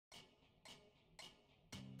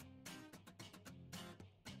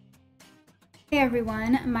Hey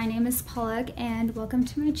everyone, my name is Pollock and welcome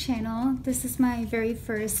to my channel. This is my very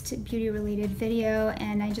first beauty related video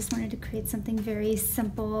and I just wanted to create something very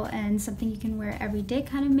simple and something you can wear every day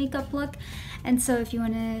kind of makeup look. And so if you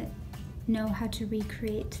want to know how to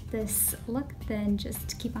recreate this look, then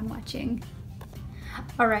just keep on watching.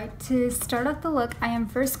 Alright, to start off the look, I am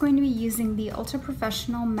first going to be using the Ulta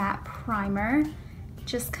Professional Matte Primer.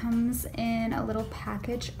 Just comes in a little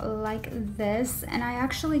package like this, and I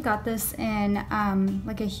actually got this in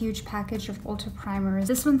like a huge package of Ulta primers.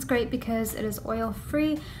 This one's great because it is oil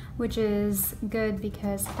free, which is good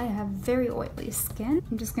because I have very oily skin.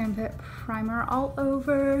 I'm just gonna put primer all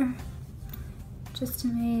over just to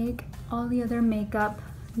make all the other makeup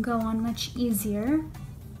go on much easier.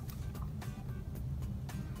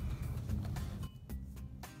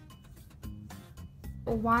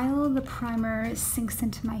 While the primer sinks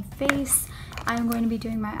into my face, I'm going to be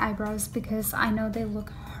doing my eyebrows because I know they look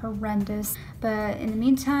horrendous. But in the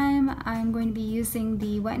meantime, I'm going to be using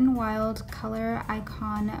the Wet n Wild Color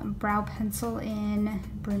Icon Brow Pencil in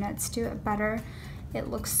Brunettes Do It Better. It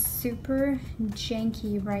looks super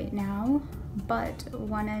janky right now, but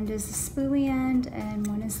one end is the spoolie end and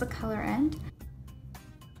one is the color end.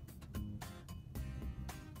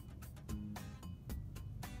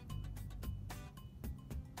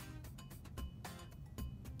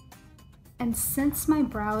 And since my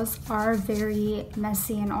brows are very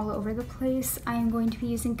messy and all over the place, I am going to be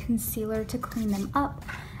using concealer to clean them up.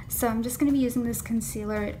 So I'm just going to be using this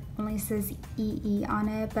concealer. It only says EE on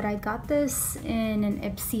it, but I got this in an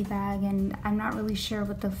Ipsy bag and I'm not really sure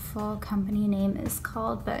what the full company name is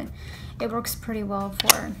called, but it works pretty well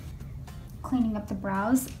for cleaning up the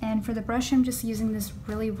brows. And for the brush, I'm just using this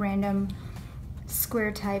really random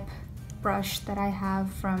square type brush that I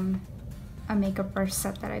have from a makeup brush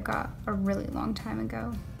set that I got a really long time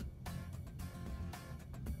ago.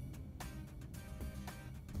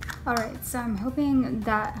 Alright, so I'm hoping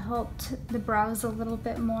that helped the brows a little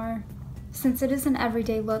bit more. Since it is an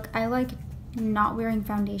everyday look, I like not wearing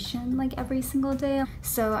foundation like every single day.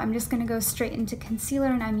 So I'm just gonna go straight into concealer,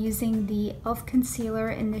 and I'm using the e.l.f.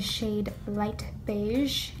 concealer in the shade Light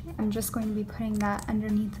Beige. I'm just going to be putting that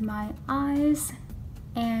underneath my eyes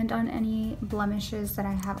and on any blemishes that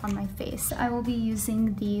I have on my face. I will be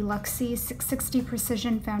using the Luxie 660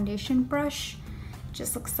 Precision Foundation Brush. It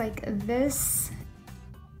just looks like this.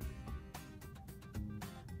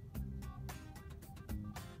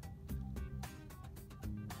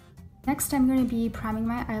 Next, I'm going to be priming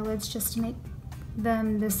my eyelids just to make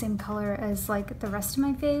them the same color as like the rest of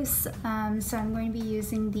my face. So I'm going to be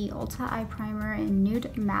using the Ulta Eye Primer in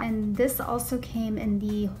Nude Matte, and this also came in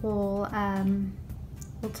the whole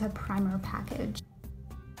Ulta primer package.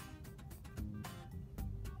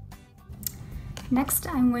 Next,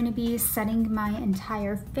 I'm going to be setting my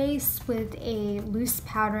entire face with a loose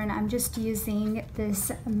powder, and I'm just using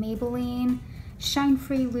this Maybelline Shine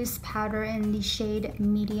Free Loose Powder in the shade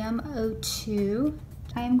Medium 02.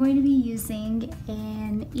 I am going to be using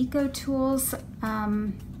an EcoTools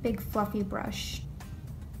big fluffy brush.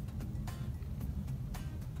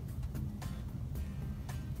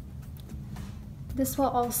 This will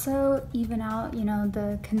also even out, you know,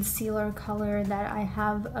 the concealer color that I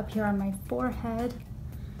have up here on my forehead,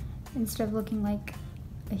 instead of looking like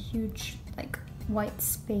a huge like white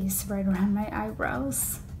space right around my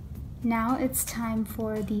eyebrows. Now it's time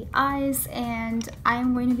for the eyes, and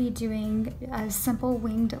I'm going to be doing a simple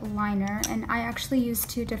winged liner, and I actually use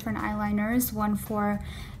two different eyeliners, one for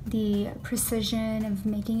the precision of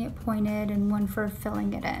making it pointed and one for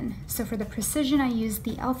filling it in. So for the precision, I use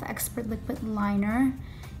the e.l.f. Expert Liquid Liner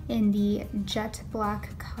in the jet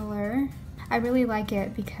black color. I really like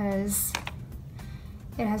it because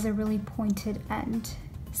it has a really pointed end,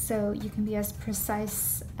 so you can be as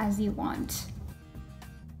precise as you want.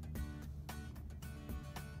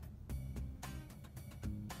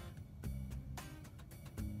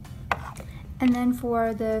 And then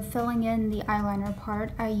for the filling in the eyeliner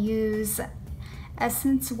part, I use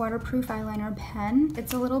Essence Waterproof Eyeliner Pen.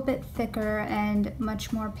 It's a little bit thicker and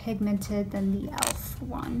much more pigmented than the e.l.f.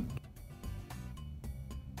 one.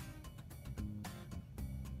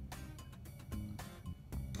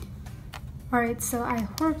 Alright, so I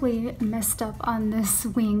horribly messed up on this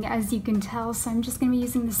wing, as you can tell, so I'm just going to be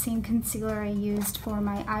using the same concealer I used for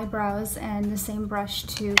my eyebrows and the same brush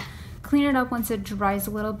to clean it up once it dries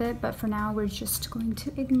a little bit, but for now we're just going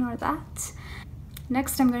to ignore that.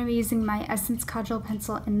 Next, I'm going to be using my Essence Kajal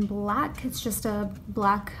Pencil in black. It's just a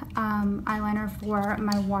black eyeliner for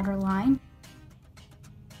my waterline.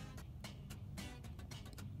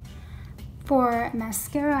 For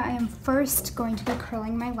mascara, I am first going to be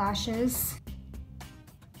curling my lashes.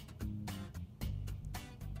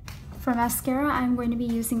 For mascara, I'm going to be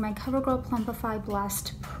using my CoverGirl Plumpify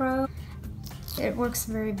Blast Pro. It works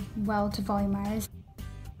very well to volumize.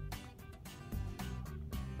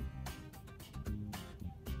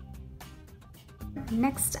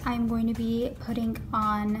 Next, I'm going to be putting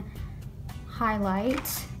on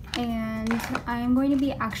highlight, and I'm going to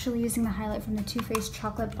be actually using the highlight from the Too Faced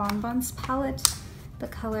Chocolate Bonbons palette, the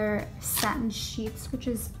color Satin Sheets, which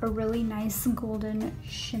is a really nice golden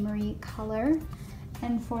shimmery color.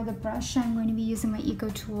 And for the brush, I'm going to be using my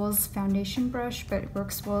EcoTools foundation brush, but it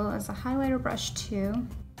works well as a highlighter brush too.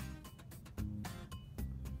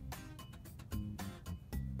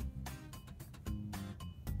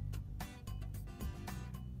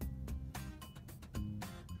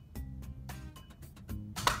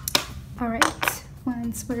 All right,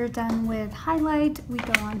 once we're done with highlight, we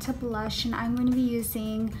go on to blush, and I'm going to be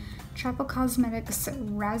using Travel Cosmetics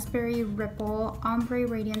Raspberry Ripple Ombre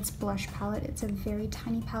Radiance Blush Palette. It's a very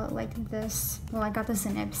tiny palette like this. Well, I got this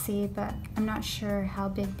in Ipsy, but I'm not sure how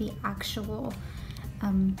big the actual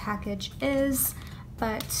package is,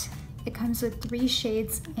 but it comes with 3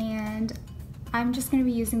 shades, and I'm just going to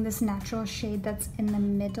be using this natural shade that's in the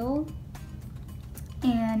middle.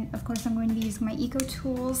 And of course, I'm going to be using my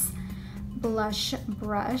EcoTools blush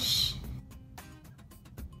brush.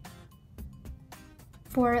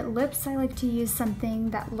 For lips, I like to use something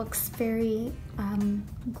that looks very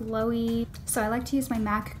glowy. So I like to use my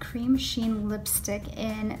MAC Cream Sheen lipstick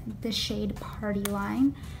in the shade Party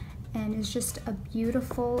Line, and it's just a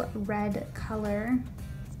beautiful red color.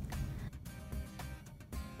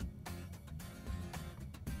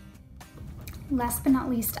 Last but not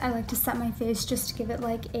least, I like to set my face just to give it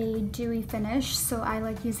like a dewy finish. So I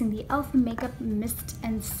like using the e.l.f. Makeup Mist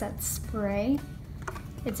and Set Spray.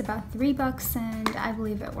 It's about $3 and I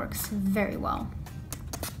believe it works very well.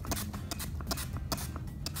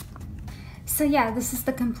 So yeah, this is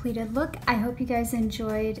the completed look. I hope you guys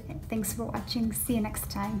enjoyed. Thanks for watching. See you next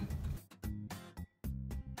time.